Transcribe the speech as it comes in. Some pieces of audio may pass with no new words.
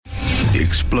The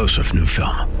explosive new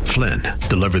film, Flynn,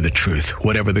 deliver the truth,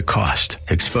 whatever the cost,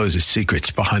 exposes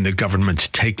secrets behind the government's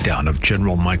takedown of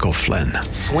General Michael Flynn.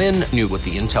 Flynn knew what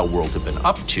the intel world had been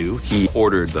up to. He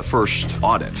ordered the first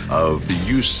audit of the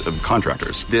use of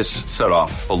contractors. This set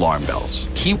off alarm bells.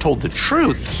 He told the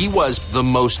truth. He was the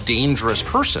most dangerous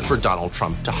person for Donald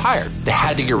Trump to hire. They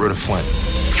had to get rid of Flynn.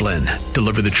 Flynn,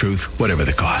 deliver the truth, whatever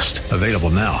the cost. Available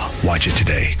now. Watch it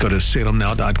today. Go to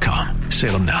salemnow.com.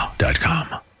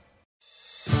 salemnow.com.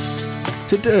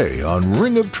 Today on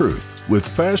Ring of Truth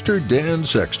with Pastor Dan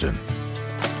Sexton.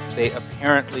 They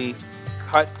apparently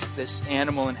cut this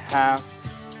animal in half,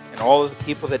 and all of the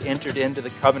people that entered into the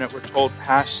covenant were told,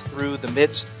 pass through the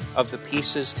midst of the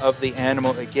pieces of the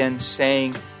animal, again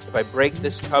saying, if I break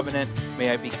this covenant, may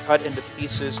I be cut into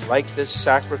pieces like this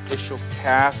sacrificial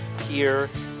calf here.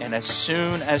 And as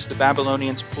soon as the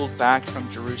Babylonians pulled back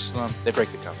from Jerusalem, they break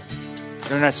the covenant.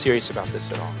 They're not serious about this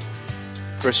at all.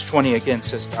 Verse 20 again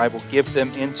says, I will give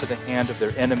them into the hand of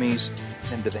their enemies,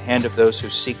 into the hand of those who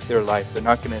seek their life. They're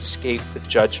not going to escape the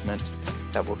judgment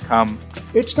that will come.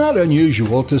 It's not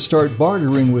unusual to start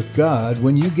bartering with God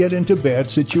when you get into bad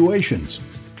situations.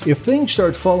 If things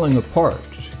start falling apart,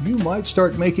 you might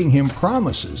start making Him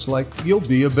promises like you'll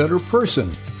be a better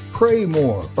person, pray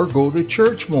more, or go to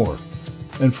church more.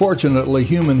 Unfortunately,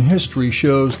 human history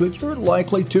shows that you're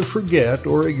likely to forget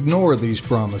or ignore these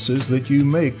promises that you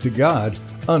make to God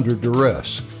under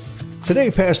duress. Today,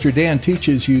 Pastor Dan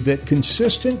teaches you that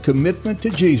consistent commitment to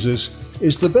Jesus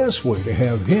is the best way to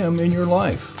have Him in your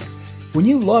life. When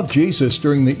you love Jesus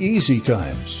during the easy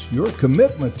times, your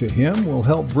commitment to Him will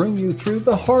help bring you through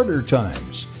the harder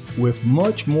times with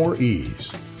much more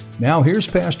ease. Now here's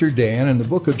Pastor Dan in the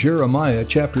book of Jeremiah,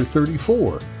 chapter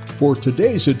 34, for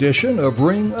today's edition of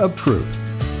Ring of Truth.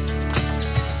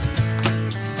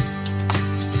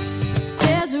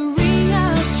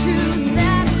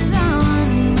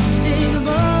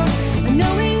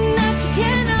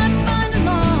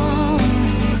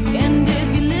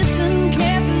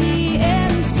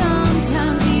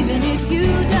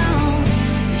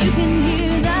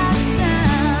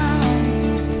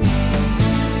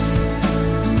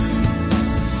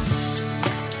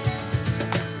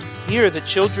 Here, the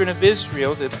children of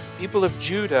Israel, the people of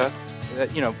Judah,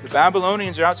 the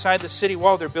Babylonians are outside the city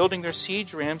wall. They're building their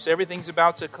siege ramps. Everything's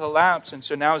about to collapse. And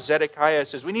so now Zedekiah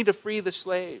says, we need to free the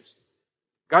slaves.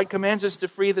 God commands us to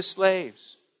free the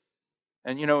slaves.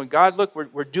 And, God, look,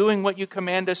 we're doing what you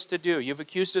command us to do. You've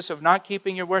accused us of not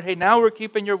keeping your word. Hey, now we're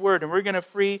keeping your word, and we're going to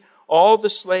free all the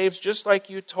slaves just like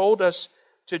you told us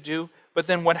to do. But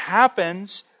then what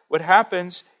happens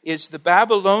is the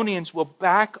Babylonians will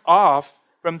back off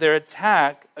from their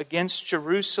attack against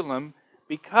Jerusalem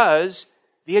because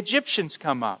the Egyptians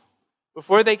come up.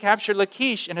 Before they capture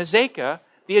Lachish and Azekah,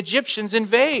 the Egyptians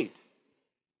invade.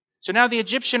 So now the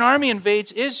Egyptian army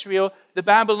invades Israel. The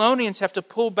Babylonians have to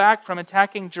pull back from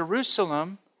attacking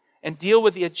Jerusalem and deal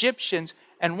with the Egyptians.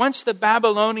 And once the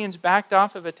Babylonians backed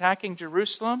off of attacking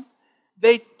Jerusalem,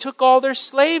 they took all their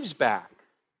slaves back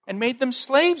and made them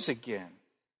slaves again.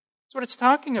 That's what it's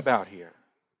talking about here.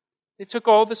 They took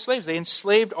all the slaves. They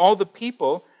enslaved all the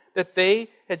people that they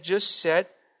had just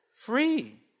set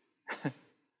free.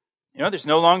 There's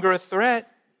no longer a threat.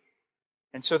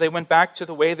 And so they went back to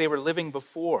the way they were living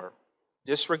before,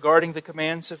 disregarding the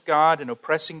commands of God and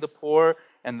oppressing the poor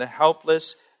and the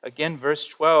helpless. Again, verse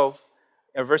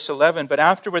 11, but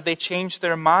afterward they changed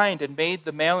their mind and made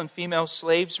the male and female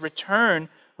slaves return,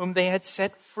 whom they had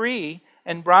set free,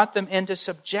 and brought them into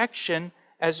subjection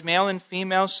as male and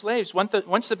female slaves.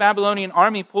 Once the Babylonian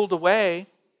army pulled away,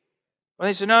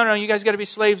 they said, no, you guys got to be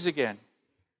slaves again.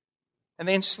 And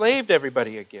they enslaved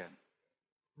everybody again.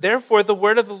 Therefore, the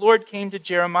word of the Lord came to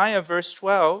Jeremiah, verse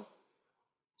 12,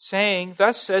 saying,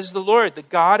 thus says the Lord, the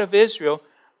God of Israel,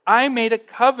 I made a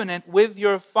covenant with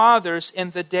your fathers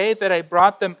in the day that I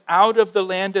brought them out of the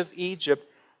land of Egypt,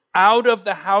 out of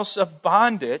the house of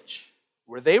bondage,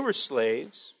 where they were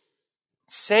slaves,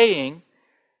 saying,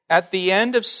 at the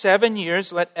end of 7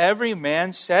 years, let every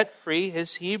man set free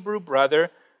his Hebrew brother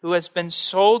who has been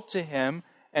sold to him,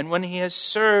 and when he has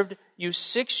served you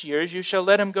 6 years, you shall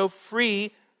let him go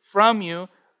free from you.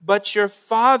 But your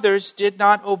fathers did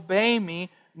not obey me,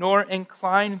 nor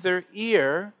incline their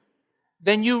ear.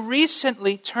 Then you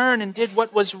recently turned and did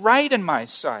what was right in my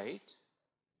sight,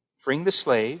 freeing the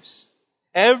slaves,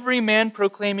 every man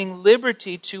proclaiming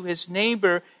liberty to his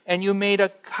neighbor, and you made a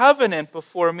covenant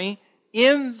before me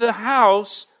in the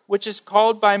house which is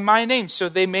called by my name. So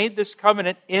they made this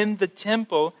covenant in the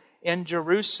temple in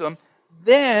Jerusalem.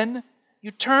 Then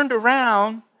you turned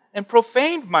around and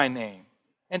profaned my name.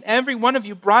 And every one of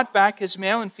you brought back his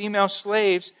male and female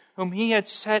slaves whom he had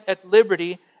set at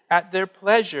liberty at their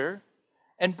pleasure,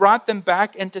 and brought them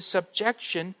back into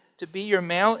subjection to be your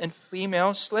male and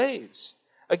female slaves.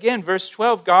 Again, verse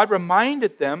 12, God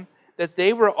reminded them that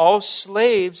they were all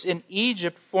slaves in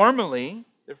Egypt formerly,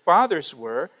 their fathers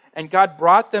were, and God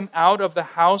brought them out of the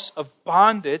house of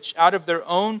bondage, out of their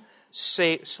own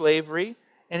slavery,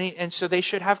 and so they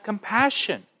should have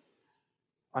compassion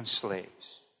on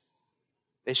slaves.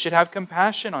 They should have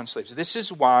compassion on slaves. This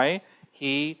is why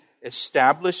he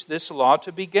established this law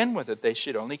to begin with, that they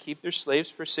should only keep their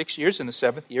slaves for 6 years, and the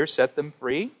seventh year set them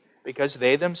free, because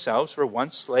they themselves were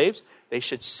once slaves. They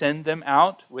should send them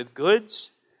out with goods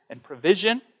and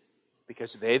provision,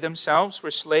 because they themselves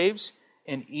were slaves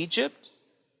in Egypt.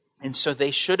 And so they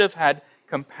should have had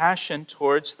compassion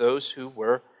towards those who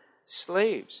were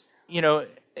slaves. You know,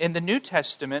 in the New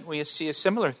Testament, we see a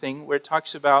similar thing where it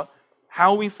talks about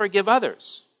how we forgive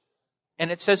others.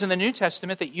 And it says in the New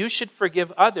Testament that you should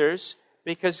forgive others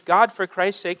because God, for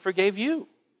Christ's sake, forgave you.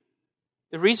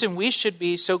 The reason we should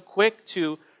be so quick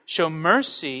to show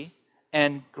mercy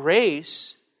and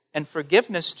grace and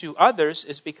forgiveness to others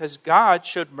is because God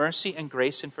showed mercy and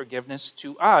grace and forgiveness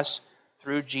to us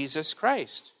through Jesus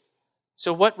Christ.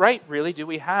 So what right really do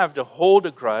we have to hold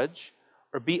a grudge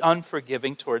or be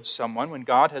unforgiving towards someone when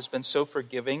God has been so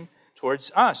forgiving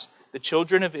towards us? The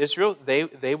children of Israel,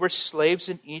 they were slaves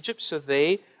in Egypt, so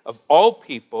they, of all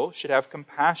people, should have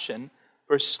compassion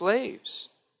for slaves.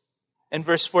 In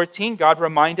verse 14, God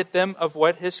reminded them of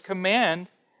what his command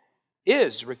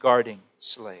is regarding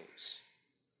slaves.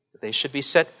 That they should be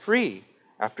set free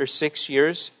after 6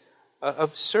 years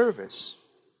of service.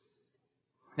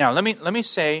 Now, let me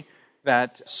say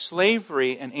that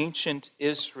slavery in ancient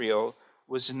Israel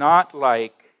was not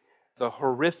like the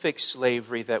horrific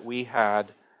slavery that we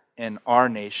had in our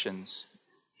nation's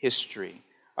history.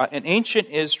 In ancient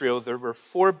Israel, there were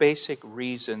 4 basic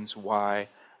reasons why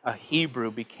a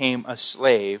Hebrew became a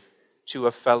slave to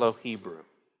a fellow Hebrew.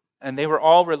 And they were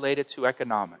all related to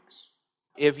economics.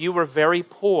 If you were very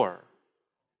poor,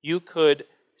 you could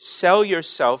sell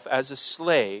yourself as a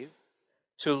slave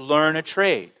to learn a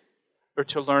trade or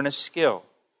to learn a skill,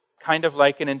 kind of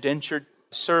like an indentured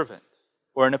servant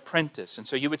or an apprentice. And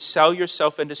so you would sell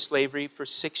yourself into slavery for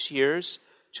 6 years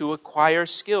to acquire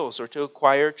skills or to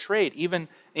acquire trade. Even in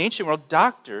the ancient world,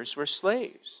 doctors were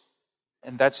slaves.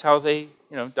 And that's how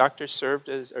doctors served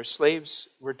as, or slaves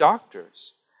were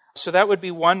doctors. So that would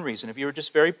be one reason. If you were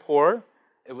just very poor,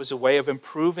 it was a way of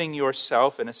improving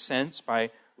yourself in a sense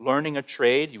by learning a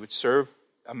trade. You would serve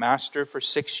a master for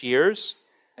 6 years,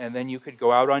 and then you could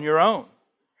go out on your own.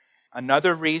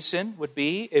 Another reason would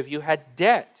be if you had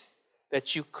debt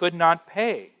that you could not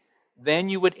pay, then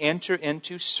you would enter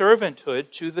into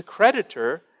servanthood to the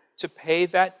creditor to pay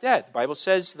that debt. The Bible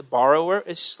says the borrower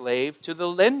is slave to the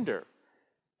lender.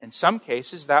 In some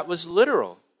cases, that was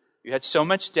literal. You had so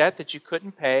much debt that you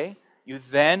couldn't pay. You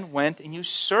then went and you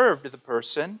served the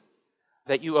person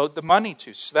that you owed the money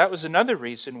to. So that was another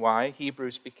reason why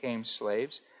Hebrews became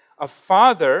slaves. A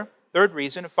father, third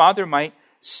reason, a father might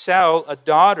sell a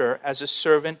daughter as a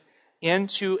servant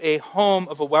into a home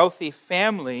of a wealthy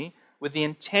family with the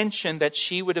intention that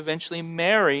she would eventually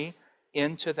marry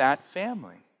into that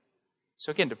family.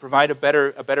 So again, to provide a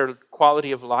better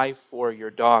quality of life for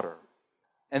your daughter.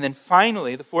 And then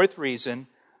finally, the fourth reason,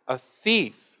 a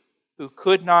thief who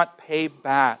could not pay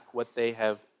back what they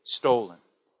have stolen.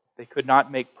 They could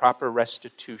not make proper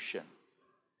restitution.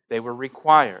 They were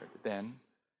required then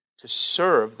to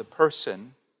serve the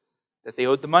person that they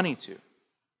owed the money to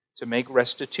make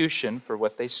restitution for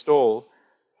what they stole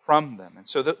from them. And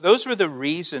so those were the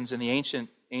reasons in the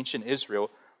ancient Israel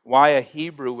why a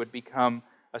Hebrew would become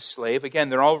a slave. Again,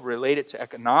 they're all related to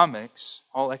economics,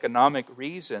 all economic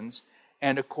reasons.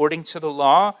 And according to the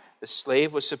law, the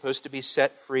slave was supposed to be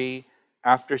set free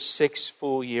after 6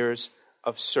 full years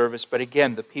of service. But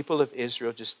again, the people of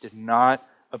Israel just did not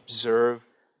observe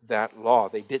that law.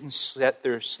 They didn't set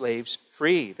their slaves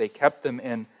free. They kept them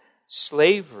in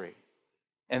slavery.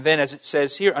 And then, as it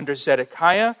says here, under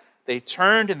Zedekiah, they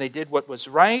turned and they did what was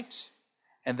right.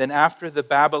 And then after the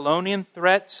Babylonian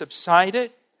threat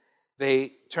subsided,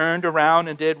 they turned around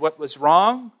and did what was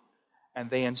wrong. And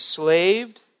they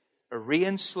enslaved or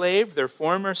re-enslaved their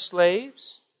former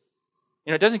slaves.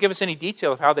 It doesn't give us any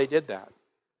detail of how they did that.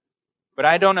 But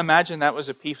I don't imagine that was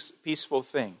a peaceful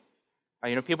thing.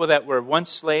 People that were once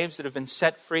slaves that have been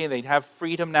set free, and they'd have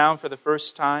freedom now for the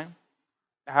first time.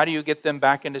 How do you get them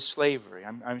back into slavery?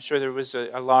 I'm sure there was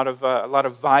a lot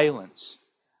of violence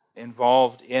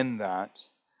involved in that,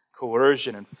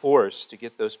 coercion and force to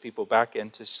get those people back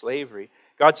into slavery.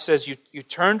 God says you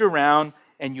turned around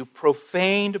and you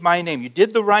profaned my name. You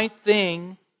did the right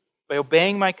thing, by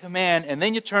obeying my command, and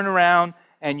then you turn around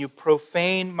and you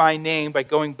profane my name by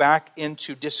going back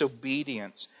into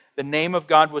disobedience. The name of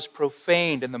God was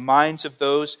profaned in the minds of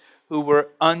those who were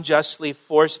unjustly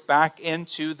forced back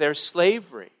into their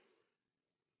slavery.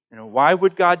 Why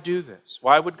would God do this?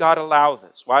 Why would God allow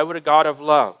this? Why would a God of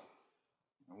love,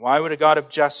 why would a God of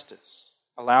justice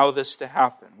allow this to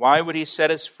happen? Why would He set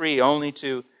us free only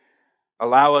to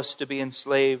allow us to be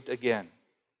enslaved again?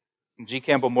 And G.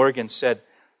 Campbell Morgan said,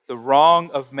 "The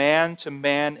wrong of man to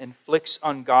man inflicts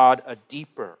on God a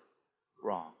deeper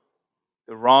wrong."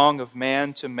 The wrong of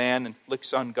man to man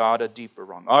inflicts on God a deeper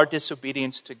wrong. Our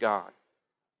disobedience to God,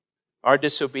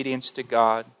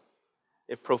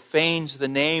 it profanes the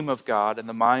name of God in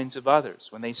the minds of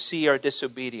others. When they see our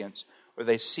disobedience or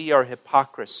they see our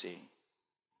hypocrisy,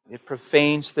 it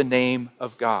profanes the name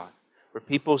of God. Where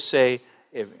people say,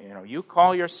 you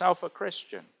call yourself a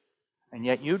Christian, and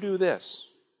yet you do this.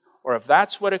 Or if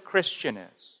that's what a Christian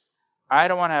is, I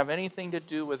don't want to have anything to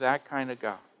do with that kind of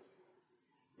God.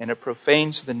 And it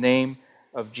profanes the name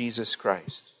of Jesus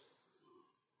Christ.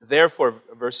 Therefore,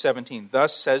 verse 17,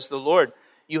 thus says the Lord,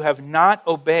 you have not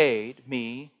obeyed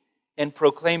me in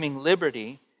proclaiming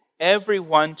liberty,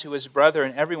 everyone to his brother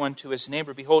and everyone to his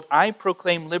neighbor. Behold, I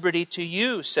proclaim liberty to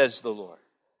you, says the Lord,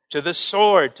 to the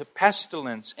sword, to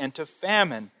pestilence, and to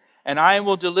famine, and I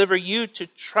will deliver you to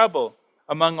trouble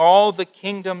among all the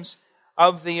kingdoms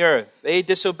of the earth. They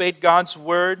disobeyed God's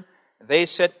word. They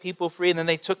set people free, and then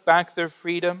they took back their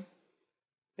freedom.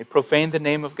 They profaned the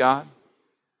name of God.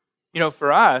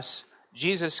 For us,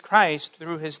 Jesus Christ,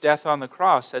 through His death on the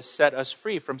cross, has set us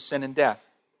free from sin and death.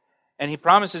 And He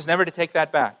promises never to take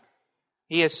that back.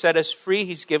 He has set us free.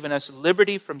 He's given us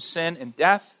liberty from sin and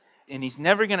death, and He's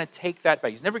never going to take that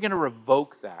back. He's never going to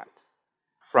revoke that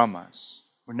from us.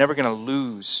 We're never going to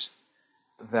lose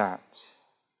that.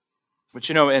 But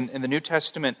in the New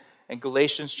Testament, in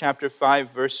Galatians chapter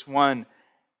 5, verse 1,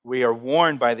 we are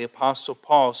warned by the Apostle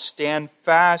Paul, stand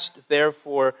fast,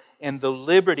 therefore, in the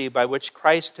liberty by which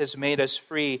Christ has made us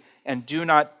free, and do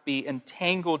not be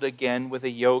entangled again with a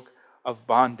yoke of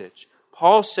bondage.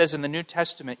 Paul says in the New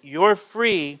Testament, you're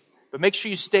free, but make sure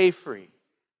you stay free.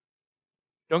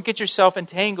 Don't get yourself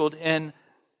entangled in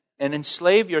and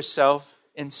enslave yourself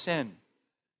in sin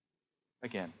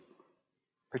again.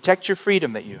 Protect your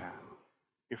freedom that you have.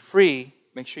 You're free,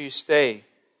 make sure you stay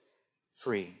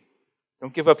free.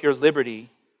 Don't give up your liberty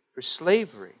for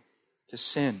slavery to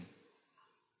sin.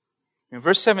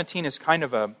 Verse 17 is kind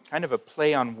of a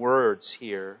play on words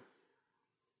here.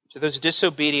 To those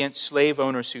disobedient slave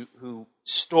owners who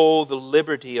stole the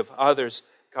liberty of others,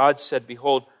 God said,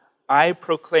 behold, I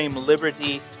proclaim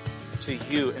liberty to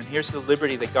you. And here's the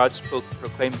liberty that God's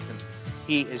proclaimed to them.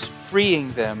 He is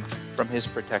freeing them from His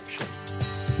protection.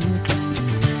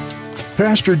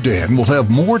 Pastor Dan will have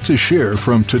more to share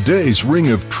from today's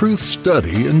Ring of Truth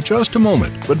study in just a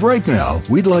moment. But right now,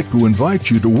 we'd like to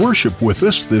invite you to worship with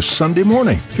us this Sunday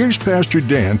morning. Here's Pastor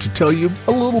Dan to tell you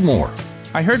a little more.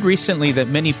 I heard recently that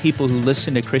many people who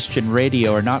listen to Christian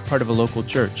radio are not part of a local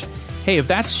church. Hey, if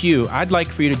that's you, I'd like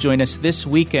for you to join us this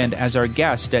weekend as our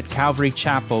guest at Calvary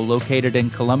Chapel, located in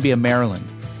Columbia, Maryland.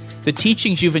 The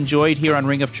teachings you've enjoyed here on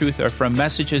Ring of Truth are from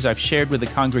messages I've shared with the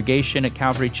congregation at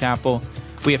Calvary Chapel.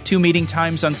 We have 2 meeting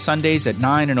times on Sundays at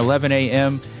 9 and 11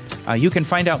 a.m. You can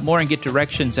find out more and get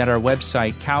directions at our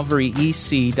website,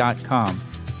 calvaryec.com.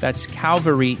 That's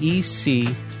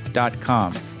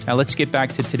calvaryec.com. Now let's get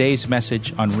back to today's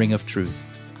message on Ring of Truth.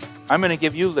 I'm going to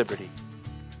give you liberty.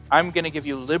 I'm going to give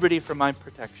you liberty from my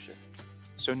protection.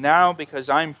 So now, because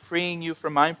I'm freeing you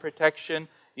from my protection,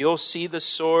 you'll see the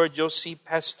sword, you'll see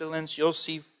pestilence, you'll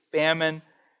see famine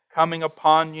coming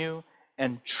upon you,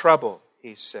 and trouble,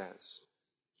 He says.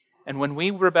 And when we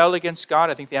rebel against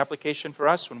God, I think the application for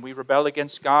us, when we rebel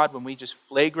against God, when we just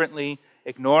flagrantly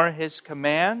ignore His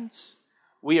commands,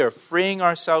 we are freeing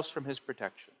ourselves from His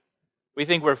protection. We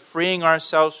think we're freeing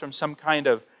ourselves from some kind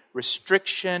of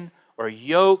restriction or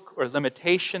yoke or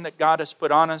limitation that God has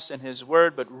put on us in His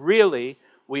Word, but really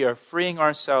we are freeing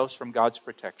ourselves from God's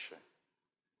protection.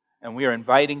 And we are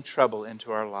inviting trouble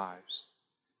into our lives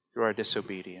through our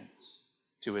disobedience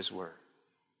to His Word.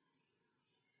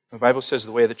 The Bible says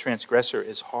the way of the transgressor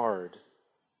is hard.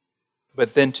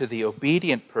 But then to the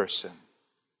obedient person,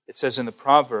 it says in the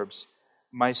Proverbs,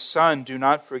 my son, do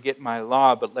not forget my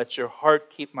law, but let your heart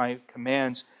keep my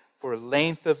commands, for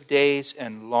length of days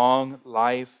and long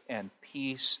life and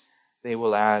peace they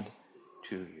will add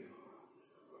to you.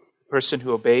 The person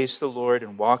who obeys the Lord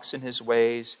and walks in His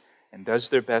ways and does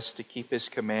their best to keep His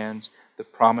commands, the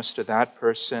promise to that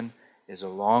person is a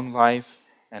long life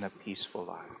and a peaceful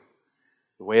life.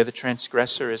 The way of the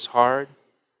transgressor is hard.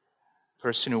 The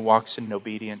person who walks in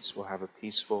obedience will have a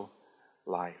peaceful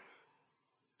life.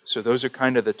 So those are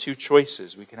kind of the two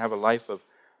choices. We can have a life of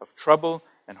trouble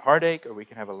and heartache, or we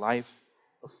can have a life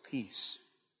of peace.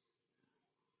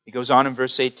 He goes on in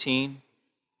verse 18,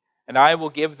 "And I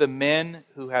will give the men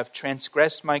who have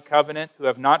transgressed my covenant, who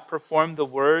have not performed the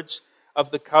words of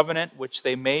the covenant which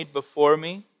they made before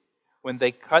me, when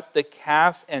they cut the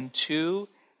calf in two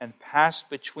and passed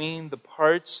between the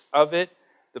parts of it,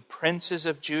 the princes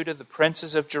of Judah, the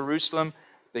princes of Jerusalem,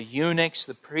 the eunuchs,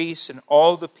 the priests, and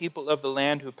all the people of the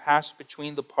land who passed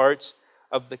between the parts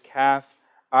of the calf,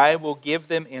 I will give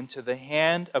them into the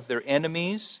hand of their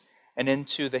enemies and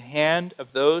into the hand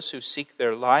of those who seek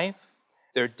their life.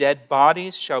 Their dead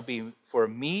bodies shall be for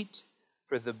meat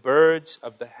for the birds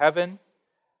of the heaven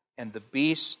and the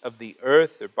beasts of the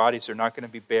earth." Their bodies are not going to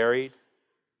be buried.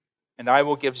 "And I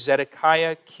will give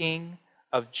Zedekiah, king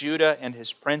of Judah, and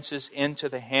his princes into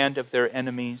the hand of their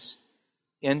enemies,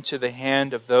 into the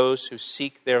hand of those who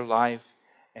seek their life,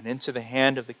 and into the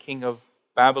hand of the king of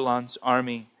Babylon's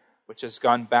army, which has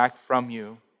gone back from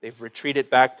you." They've retreated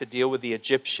back to deal with the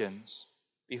Egyptians.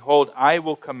 "Behold, I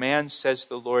will command, says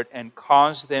the Lord, and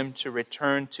cause them to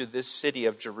return to this city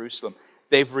of Jerusalem."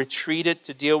 They've retreated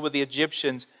to deal with the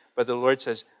Egyptians, but the Lord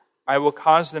says, I will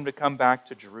cause them to come back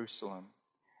to Jerusalem.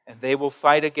 And they will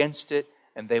fight against it,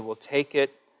 and they will take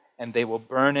it, and they will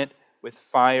burn it with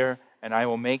fire, and I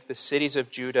will make the cities of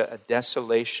Judah a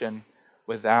desolation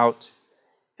without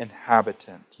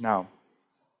inhabitant. Now,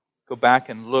 go back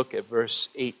and look at verse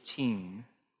 18.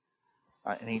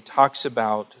 And he talks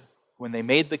about when they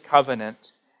made the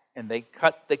covenant and they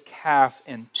cut the calf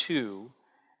in two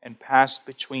and passed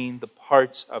between the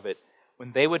parts of it.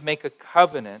 When they would make a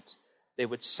covenant, they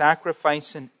would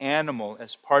sacrifice an animal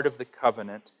as part of the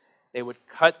covenant. They would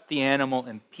cut the animal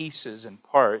in pieces and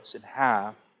parts, in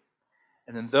half.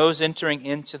 And then those entering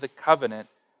into the covenant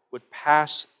would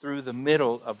pass through the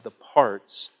middle of the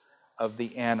parts of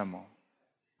the animal.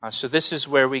 So this is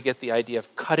where we get the idea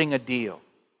of cutting a deal.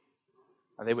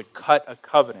 They would cut a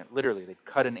covenant, literally. They'd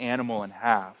cut an animal in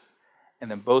half,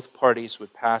 and then both parties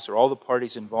would pass, or all the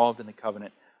parties involved in the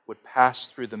covenant would pass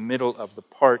through the middle of the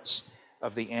parts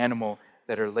of the animal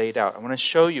that are laid out. I want to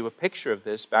show you a picture of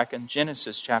this back in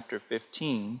Genesis chapter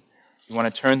 15. You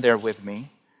want to turn there with me.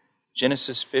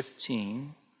 Genesis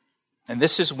 15. And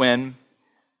this is when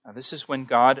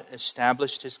God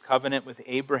established his covenant with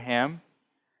Abraham.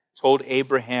 Told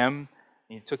Abraham,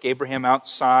 he took Abraham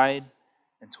outside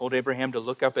and told Abraham to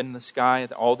look up in the sky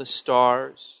at all the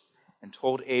stars, and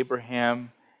told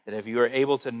Abraham that if you are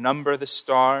able to number the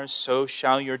stars, so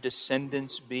shall your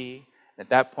descendants be. At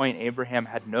that point, Abraham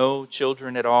had no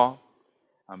children at all,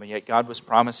 but yet God was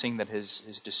promising that his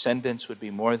descendants would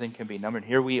be more than can be numbered.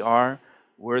 Here we are.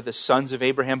 We're the sons of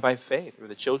Abraham by faith. We're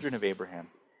the children of Abraham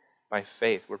by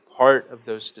faith. We're part of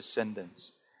those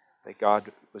descendants that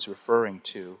God was referring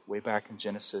to way back in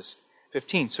Genesis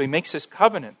 15. So he makes this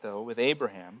covenant, though, with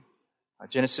Abraham.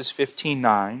 Genesis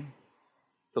 15:9,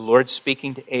 the Lord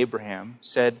speaking to Abraham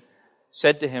said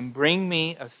to him, "Bring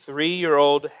me a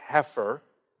 3-year-old heifer,"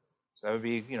 so that would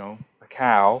be, a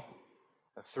cow,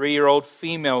 "a 3-year-old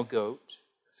female goat,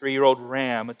 a 3-year-old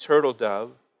ram, a turtle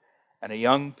dove, and a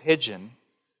young pigeon."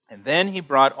 And then he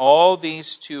brought all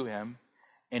these to him,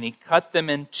 and he cut them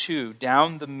in two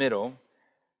down the middle,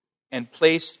 and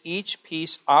placed each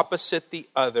piece opposite the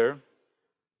other,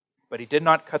 but he did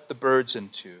not cut the birds in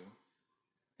two.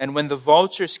 And when the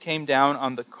vultures came down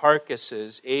on the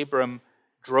carcasses, Abram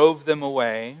drove them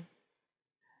away.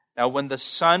 Now when the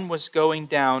sun was going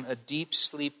down, a deep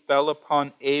sleep fell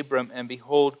upon Abram, and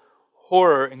behold,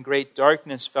 horror and great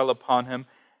darkness fell upon him.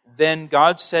 Then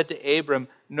God said to Abram,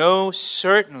 "Know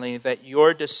certainly that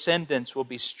your descendants will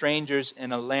be strangers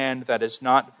in a land that is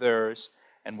not theirs,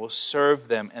 and will serve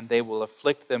them, and they will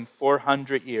afflict them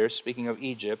 400 years, speaking of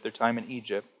Egypt, their time in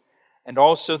Egypt. And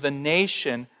also the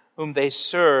nation whom they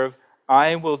serve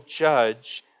I will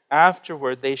judge.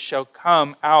 Afterward they shall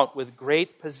come out with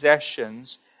great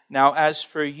possessions. Now as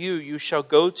for you, you shall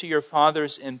go to your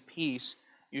fathers in peace.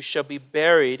 You shall be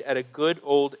buried at a good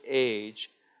old age.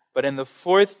 But in the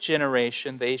 4th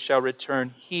generation they shall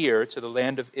return here to the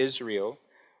land of Israel.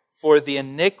 For the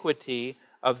iniquity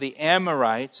of the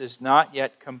Amorites is not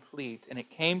yet complete." And it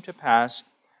came to pass,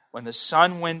 when the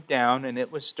sun went down and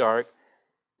it was dark,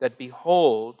 that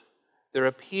behold, there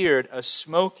appeared a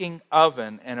smoking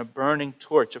oven and a burning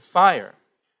torch of fire,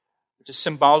 which is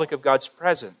symbolic of God's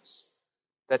presence,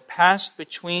 that passed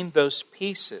between those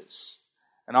pieces.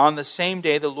 And on the same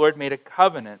day the Lord made a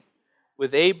covenant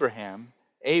with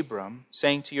Abram,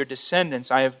 saying, "To your descendants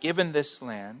I have given this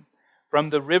land, from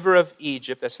the river of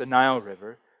Egypt," that's the Nile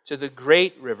River, to the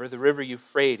great river, the river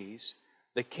Euphrates,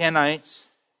 the Kenites,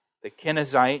 the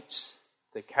Kenizzites,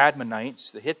 the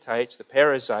Cadmonites, the Hittites, the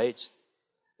Perizzites,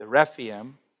 the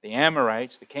Rephaim, the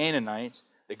Amorites, the Canaanites,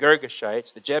 the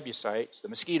Girgashites, the Jebusites, the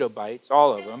mosquito bites,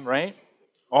 all of them, right?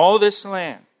 All this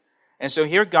land. And so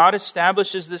here God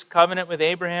establishes this covenant with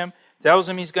Abraham, tells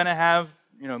him he's going to have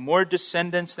more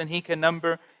descendants than he can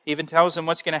number. He even tells him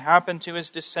what's going to happen to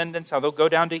his descendants, how they'll go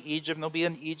down to Egypt, and they'll be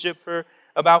in Egypt for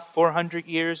about 400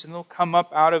 years, and they'll come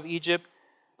up out of Egypt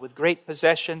with great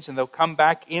possessions, and they'll come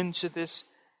back into this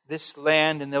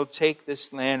land, and they'll take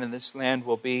this land, and this land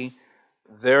will be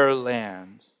their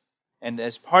land. And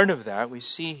as part of that, we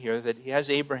see here that he has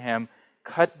Abraham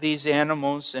cut these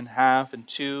animals in half and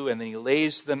two, and then he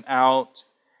lays them out.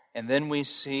 And then we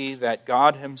see that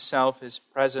God himself, his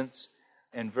presence,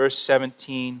 in verse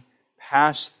 17,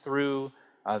 passed through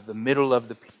the middle of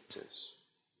the pieces.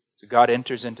 So God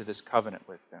enters into this covenant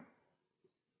with them.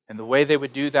 And the way they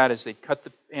would do that is they'd cut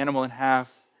the animal in half,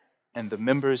 and the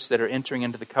members that are entering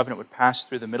into the covenant would pass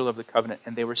through the middle of the covenant.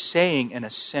 And they were saying, in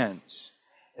a sense,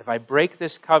 if I break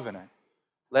this covenant,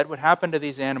 let what happened to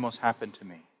these animals happen to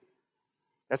me.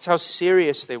 That's how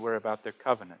serious they were about their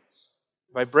covenants.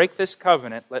 If I break this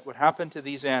covenant, let what happened to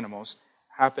these animals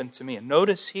happen to me. And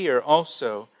notice here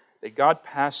also that God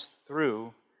passed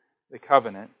through the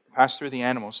covenant, passed through the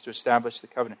animals to establish the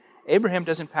covenant. Abraham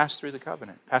doesn't pass through the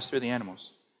covenant, pass through the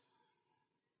animals.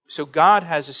 So God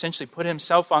has essentially put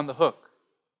himself on the hook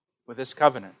with this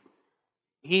covenant.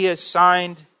 He has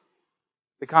signed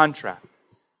the contract.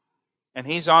 And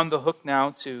he's on the hook now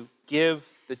to give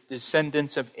the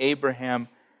descendants of Abraham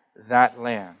that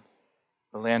land,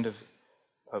 the land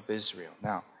of Israel.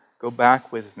 Now, go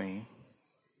back with me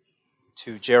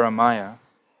to Jeremiah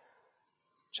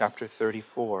chapter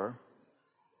 34,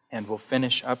 and we'll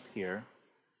finish up here.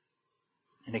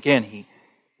 And again,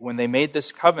 when they made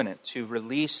this covenant to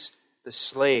release the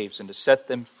slaves and to set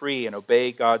them free and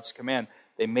obey God's command,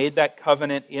 they made that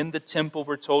covenant in the temple,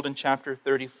 we're told in chapter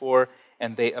 34,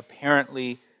 and they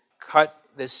apparently cut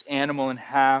this animal in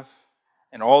half,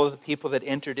 and all of the people that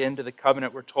entered into the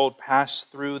covenant, we're told,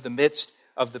 passed through the midst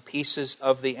of the pieces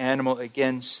of the animal,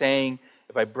 again saying,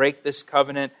 if I break this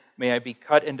covenant, may I be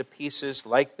cut into pieces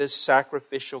like this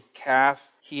sacrificial calf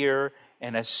here.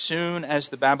 And as soon as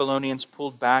the Babylonians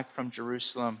pulled back from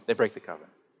Jerusalem, they break the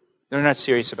covenant. They're not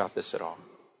serious about this at all.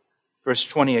 Verse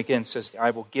 20 again says,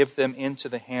 I will give them into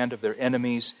the hand of their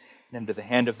enemies and into the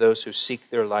hand of those who seek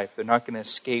their life. They're not going to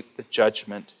escape the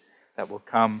judgment that will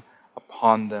come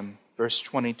upon them. Verse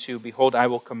 22, behold, I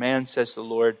will command, says the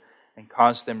Lord, and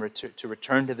cause them to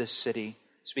return to this city.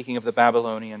 Speaking of the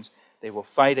Babylonians, they will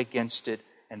fight against it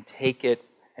and take it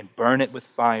and burn it with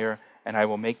fire, and I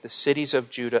will make the cities of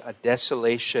Judah a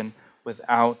desolation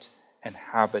without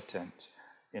inhabitant.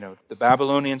 The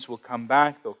Babylonians will come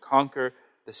back, they'll conquer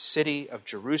the city of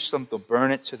Jerusalem, they'll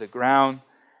burn it to the ground,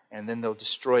 and then they'll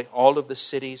destroy all of the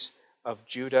cities of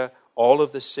Judah. All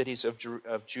of the cities of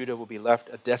Judah will be left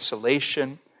a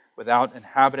desolation without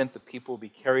inhabitant. The people will be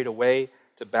carried away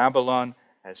to Babylon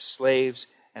as slaves.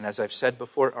 And as I've said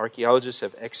before, archaeologists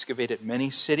have excavated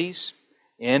many cities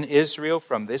in Israel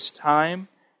from this time,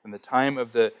 from the time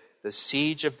of the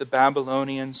siege of the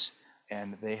Babylonians,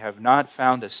 and they have not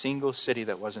found a single city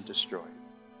that wasn't destroyed.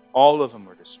 All of them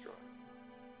were destroyed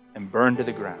and burned to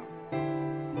the ground.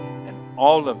 And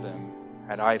all of them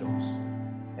had idols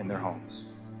in their homes.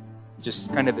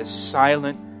 Just kind of this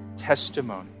silent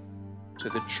testimony to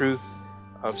the truth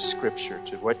of Scripture,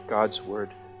 to what God's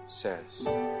Word says.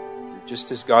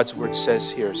 Just as God's Word says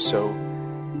here, so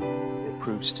it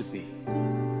proves to be.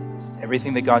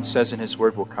 Everything that God says in His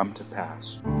Word will come to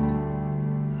pass.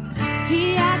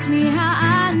 He asked me how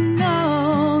I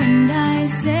know, and I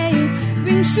say it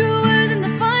rings truer than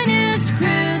the finest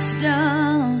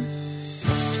crystal.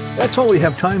 That's all we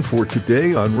have time for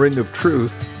today on Ring of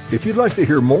Truth. If you'd like to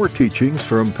hear more teachings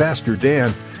from Pastor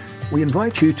Dan, we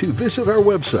invite you to visit our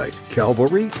website,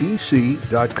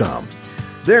 calvaryec.com.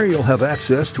 There you'll have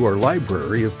access to our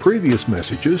library of previous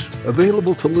messages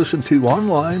available to listen to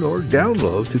online or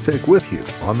download to take with you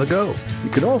on the go. You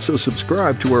can also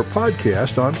subscribe to our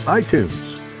podcast on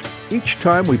iTunes. Each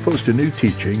time we post a new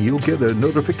teaching, you'll get a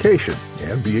notification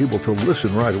and be able to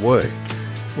listen right away.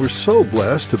 We're so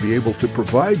blessed to be able to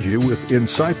provide you with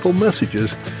insightful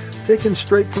messages taken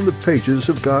straight from the pages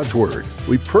of God's Word.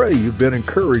 We pray you've been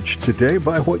encouraged today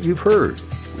by what you've heard.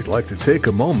 We'd like to take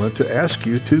a moment to ask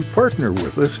you to partner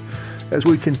with us as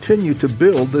we continue to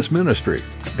build this ministry.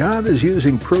 God is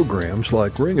using programs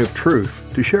like Ring of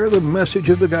Truth to share the message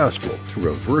of the gospel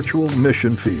through a virtual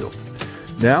mission field.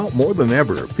 Now, more than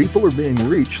ever, people are being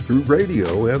reached through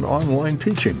radio and online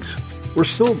teachings. We're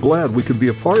so glad we can be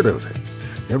a part of it,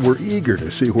 and we're eager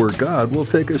to see where God will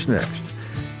take us next.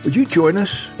 Would you join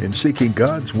us in seeking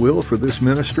God's will for this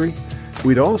ministry?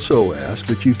 We'd also ask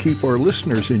that you keep our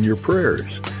listeners in your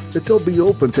prayers, that they'll be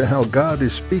open to how God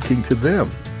is speaking to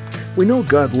them. We know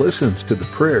God listens to the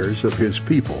prayers of His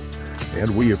people,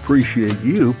 and we appreciate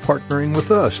you partnering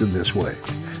with us in this way.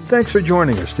 Thanks for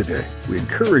joining us today. We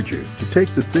encourage you to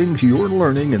take the things you're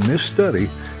learning in this study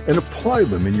and apply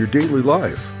them in your daily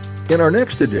life. In our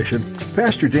next edition,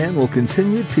 Pastor Dan will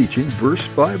continue teaching verse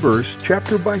by verse,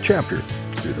 chapter by chapter,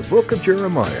 through the book of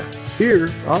Jeremiah, here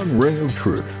on Ring of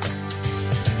Truth.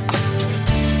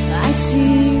 I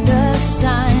see the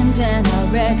signs and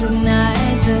I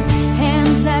recognize the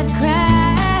hands that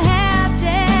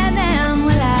crafted them.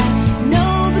 Well, I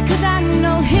know because I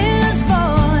know His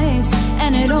voice,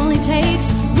 and it only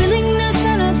takes willingness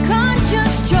and a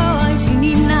conscious choice. You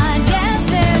need not guess,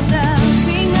 there's a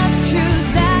ring of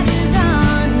truth that is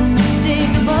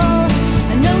unmistakable,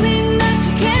 knowing that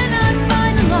you cannot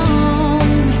find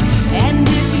alone. And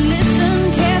if you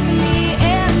listen carefully,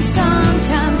 and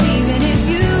sometimes even if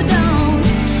you don't,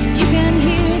 you can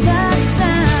hear the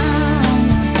sound.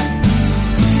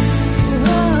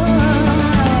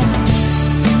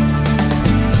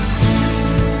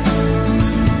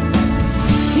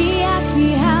 He asked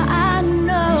me how I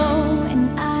know,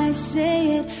 and I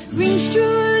say it rings true.